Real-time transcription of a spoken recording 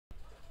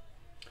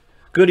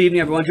Good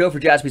evening, everyone. Joe for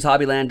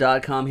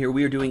JaspysHobbyland.com here.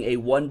 We are doing a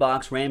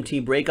one-box Ram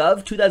team break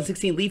of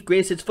 2016 Leaf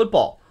Greatest Hits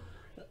Football.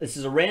 This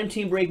is a Ram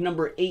team break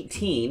number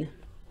 18. As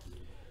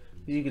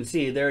you can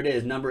see, there it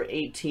is, number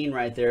 18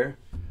 right there.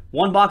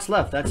 One box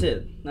left. That's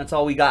it. That's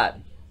all we got.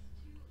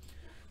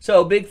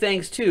 So, big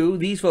thanks to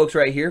these folks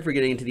right here for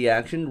getting into the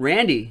action.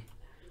 Randy,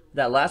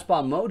 that last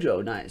spot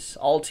mojo, nice.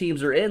 All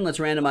teams are in. Let's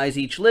randomize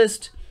each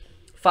list.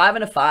 5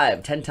 and a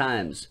 5, 10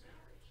 times.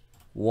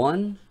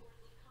 1,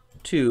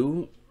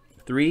 2,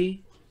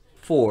 3,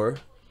 4,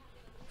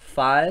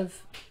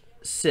 5,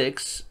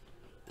 6,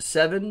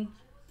 7,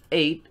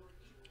 8,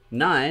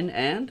 9,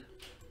 and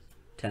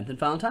 10th and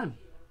final time.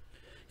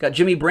 Got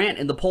Jimmy Brandt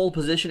in the pole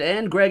position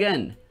and Greg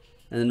N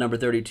in the number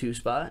 32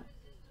 spot.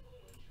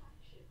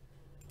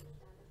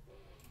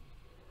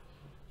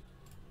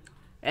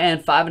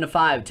 And 5 and a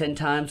 5, 10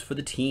 times for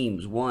the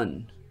teams.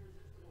 1,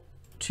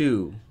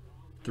 2,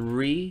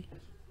 3,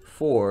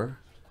 4,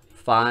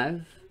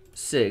 5,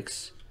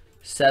 6,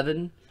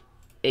 7,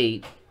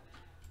 8,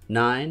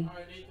 9,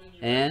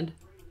 and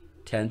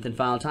 10th and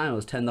final time. It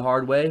was 10 the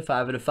hard way.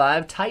 5 and a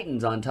 5.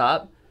 Titans on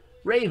top.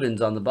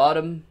 Ravens on the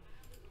bottom.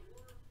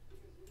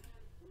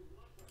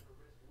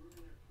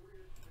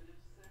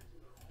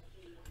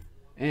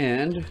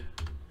 And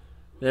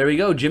there we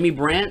go. Jimmy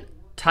Brandt,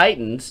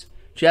 Titans.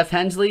 Jeff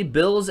Hensley,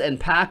 Bills and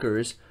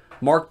Packers.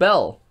 Mark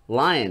Bell,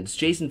 Lions.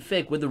 Jason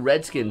Fick with the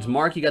Redskins.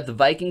 Mark, you got the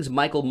Vikings.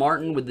 Michael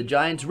Martin with the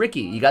Giants.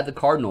 Ricky, you got the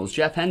Cardinals.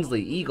 Jeff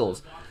Hensley,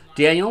 Eagles.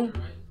 Daniel,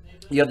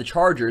 you have the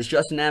Chargers.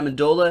 Justin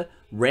Amendola,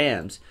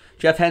 Rams.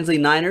 Jeff Hensley,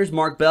 Niners.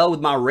 Mark Bell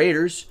with my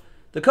Raiders.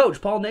 The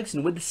coach, Paul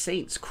Nixon with the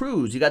Saints.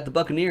 Cruz, you got the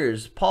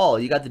Buccaneers. Paul,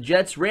 you got the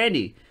Jets.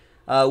 Randy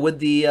with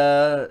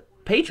the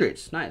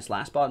Patriots. Nice.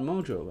 Last spot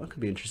mojo. That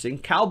could be interesting.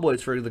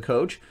 Cowboys for the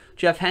coach.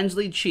 Jeff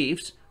Hensley,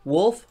 Chiefs.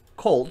 Wolf,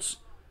 Colts.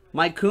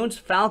 Mike Kuntz,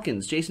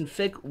 Falcons. Jason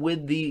Fick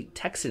with the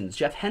Texans.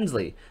 Jeff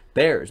Hensley,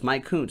 Bears.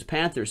 Mike Kuntz,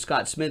 Panthers.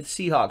 Scott Smith,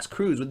 Seahawks.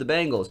 Cruz with the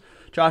Bengals.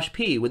 Josh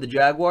P. with the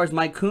Jaguars.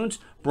 Mike Kuntz,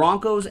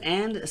 Broncos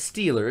and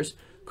Steelers.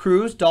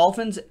 Cruz,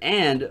 Dolphins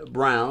and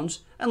Browns.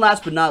 And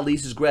last but not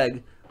least is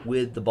Greg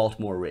with the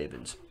Baltimore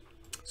Ravens.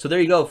 So there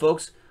you go,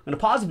 folks. I'm going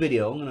to pause the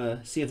video. I'm going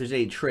to see if there's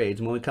any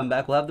trades. And when we come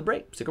back, we'll have the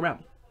break. Stick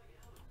around.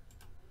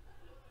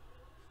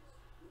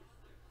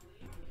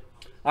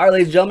 All right,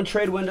 ladies and gentlemen,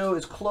 trade window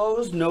is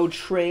closed. No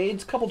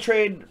trades. Couple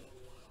trade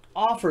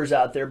offers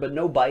out there, but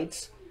no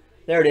bites.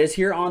 There it is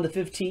here on the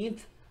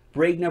 15th.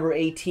 Break number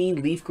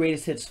 18, Leaf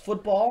Greatest Hits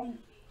Football.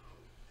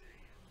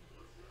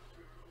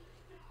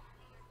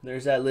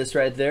 There's that list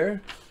right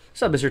there.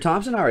 What's up, Mr.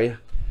 Thompson? How are you?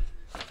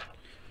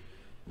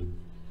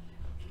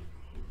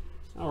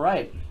 All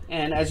right.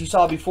 And as you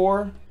saw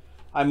before,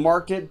 I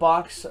marked it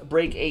box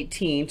break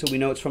 18 so we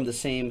know it's from the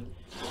same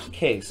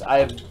case. I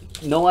have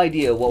no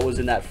idea what was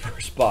in that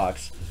first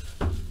box.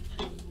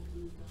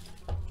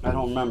 I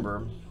don't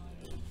remember.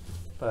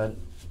 But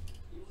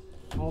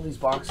all these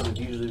boxes have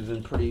usually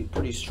been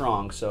pretty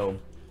strong, so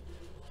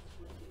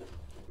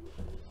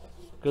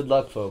good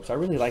luck, folks. I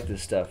really like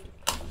this stuff.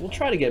 We'll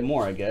try to get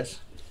more, I guess.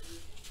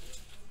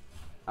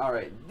 All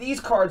right, these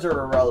cards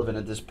are irrelevant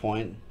at this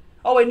point.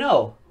 Oh wait,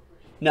 no,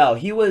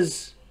 he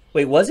was.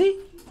 Wait, was he?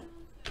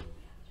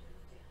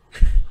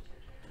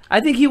 I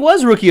think he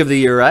was Rookie of the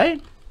Year,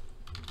 right?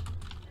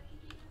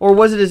 Or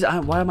was it his?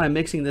 Why am I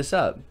mixing this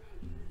up?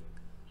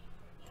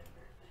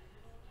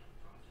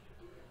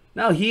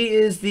 No, he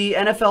is the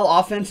NFL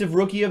Offensive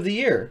Rookie of the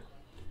Year.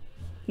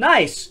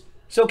 Nice.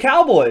 So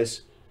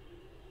Cowboys.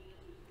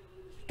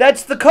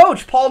 That's the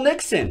coach, Paul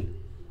Nixon.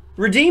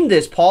 Redeem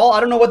this, Paul. I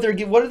don't know what they're.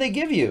 What do they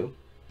give you?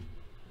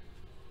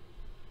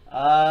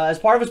 As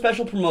part of a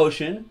special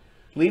promotion,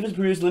 Leaf has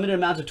produced limited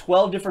amounts of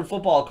 12 different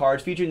football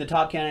cards featuring the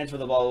top candidates for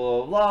the blah blah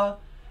blah blah,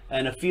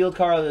 and a field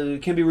card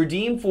that can be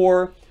redeemed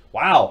for.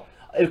 Wow.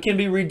 It can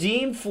be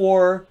redeemed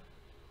for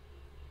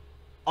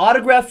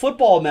autographed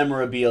football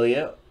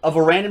memorabilia of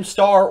a random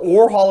star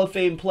or Hall of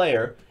Fame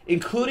player,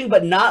 including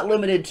but not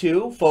limited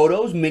to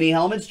photos, mini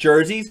helmets,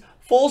 jerseys,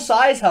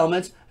 full-size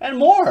helmets, and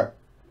more.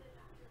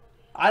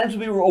 Items will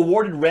be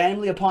awarded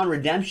randomly upon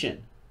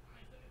redemption.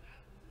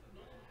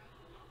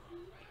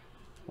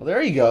 Well,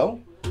 there you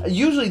go.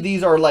 Usually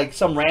these are like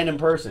some random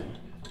person.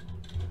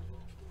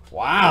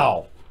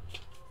 Wow.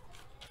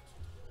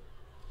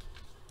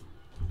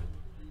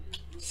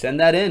 Send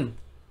that in.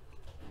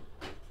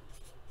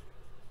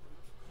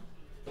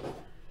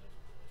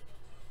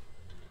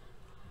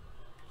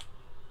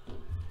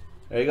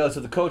 There you go.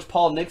 So the coach,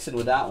 Paul Nixon,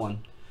 with that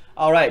one.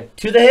 All right,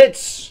 to the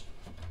hits.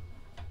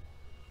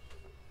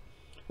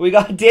 We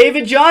got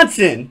David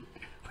Johnson.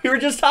 We were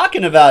just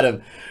talking about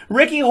him.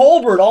 Ricky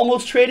Holbert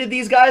almost traded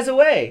these guys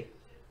away.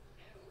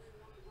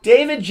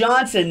 David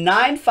Johnson,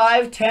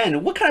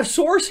 9.510. What kind of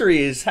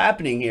sorcery is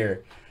happening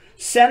here?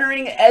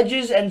 Centering,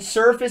 edges, and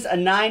surface, a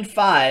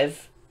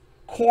 9.5.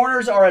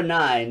 Corners are a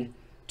 9.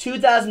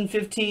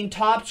 2015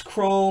 Topps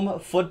Chrome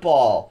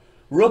Football.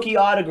 Rookie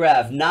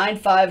autograph,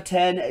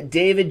 9.510.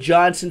 David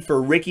Johnson for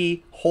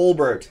Ricky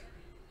Holbert.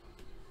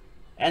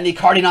 And the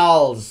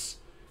Cardinals.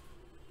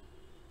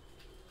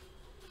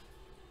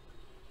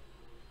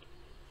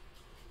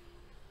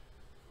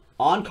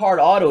 On-card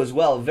auto as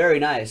well. Very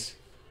nice.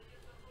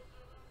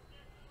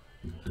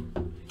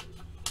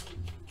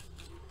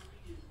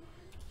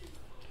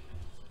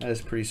 That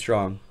is pretty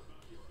strong.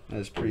 That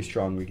is pretty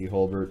strong, Ricky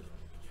Holbert.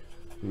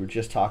 We were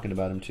just talking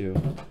about him, too.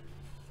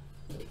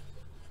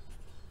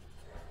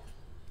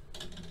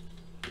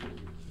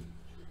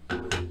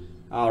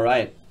 All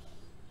right.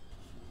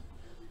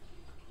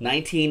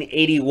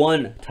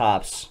 1981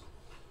 Topps.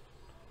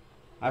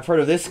 I've heard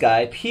of this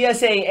guy.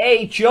 PSA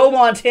 8, Joe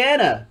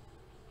Montana.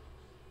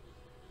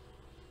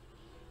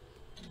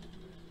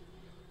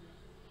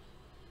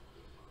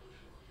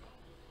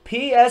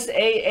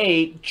 PSA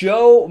 8,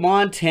 Joe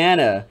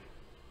Montana.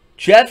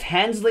 Jeff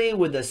Hensley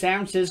with the San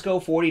Francisco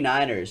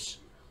 49ers.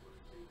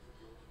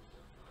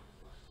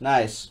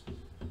 Nice.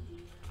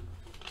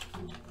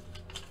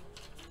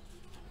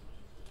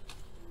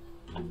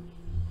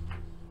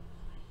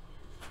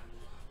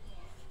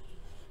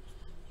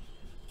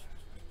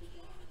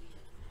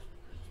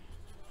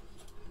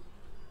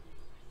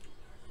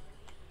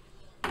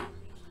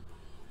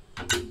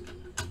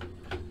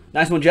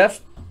 Nice one,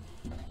 Jeff.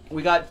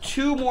 We got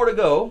 2 more to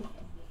go.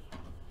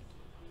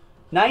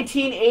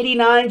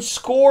 1989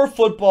 Score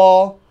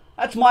Football.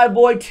 That's my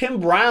boy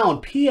Tim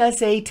Brown.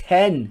 PSA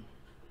 10.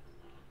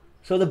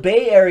 So the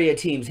Bay Area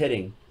team's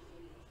hitting.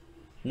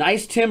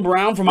 Nice Tim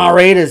Brown from our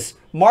Raiders.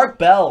 Mark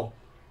Bell.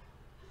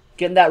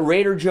 Getting that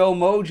Raider Joe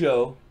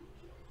mojo.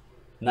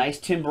 Nice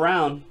Tim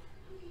Brown.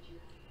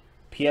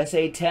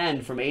 PSA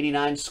 10 from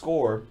 89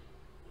 Score.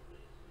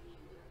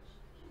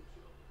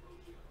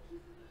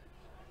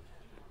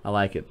 I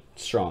like it.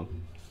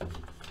 Strong.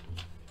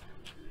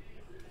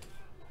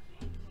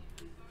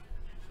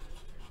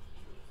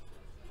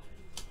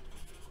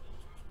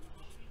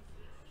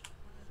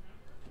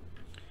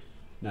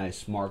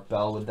 Nice. Mark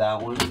Bell with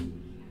that one.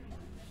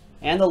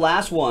 And the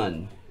last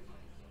one.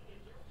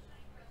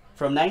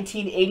 From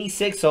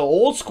 1986. So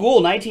old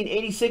school.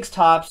 1986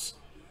 Topps.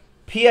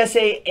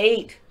 PSA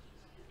 8.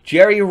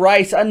 Jerry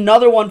Rice.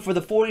 Another one for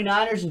the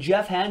 49ers and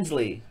Jeff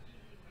Hensley.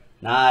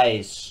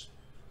 Nice.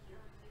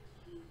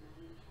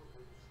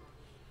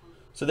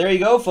 So there you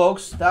go,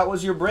 folks. That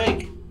was your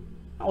break.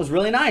 That was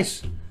really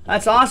nice.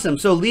 That's awesome.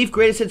 So Leaf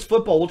Greatest Hits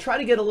Football. We'll try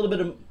to get a little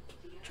bit of,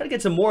 try to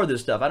get some more of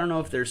this stuff. I don't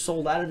know if they're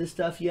sold out of this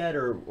stuff yet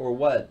or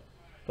what,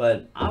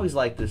 but I always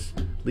like this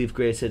Leaf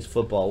Greatest Hits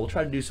Football. We'll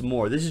try to do some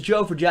more. This is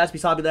Joe for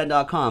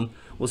JaspysHobbyland.com.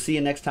 We'll see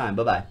you next time.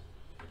 Bye bye.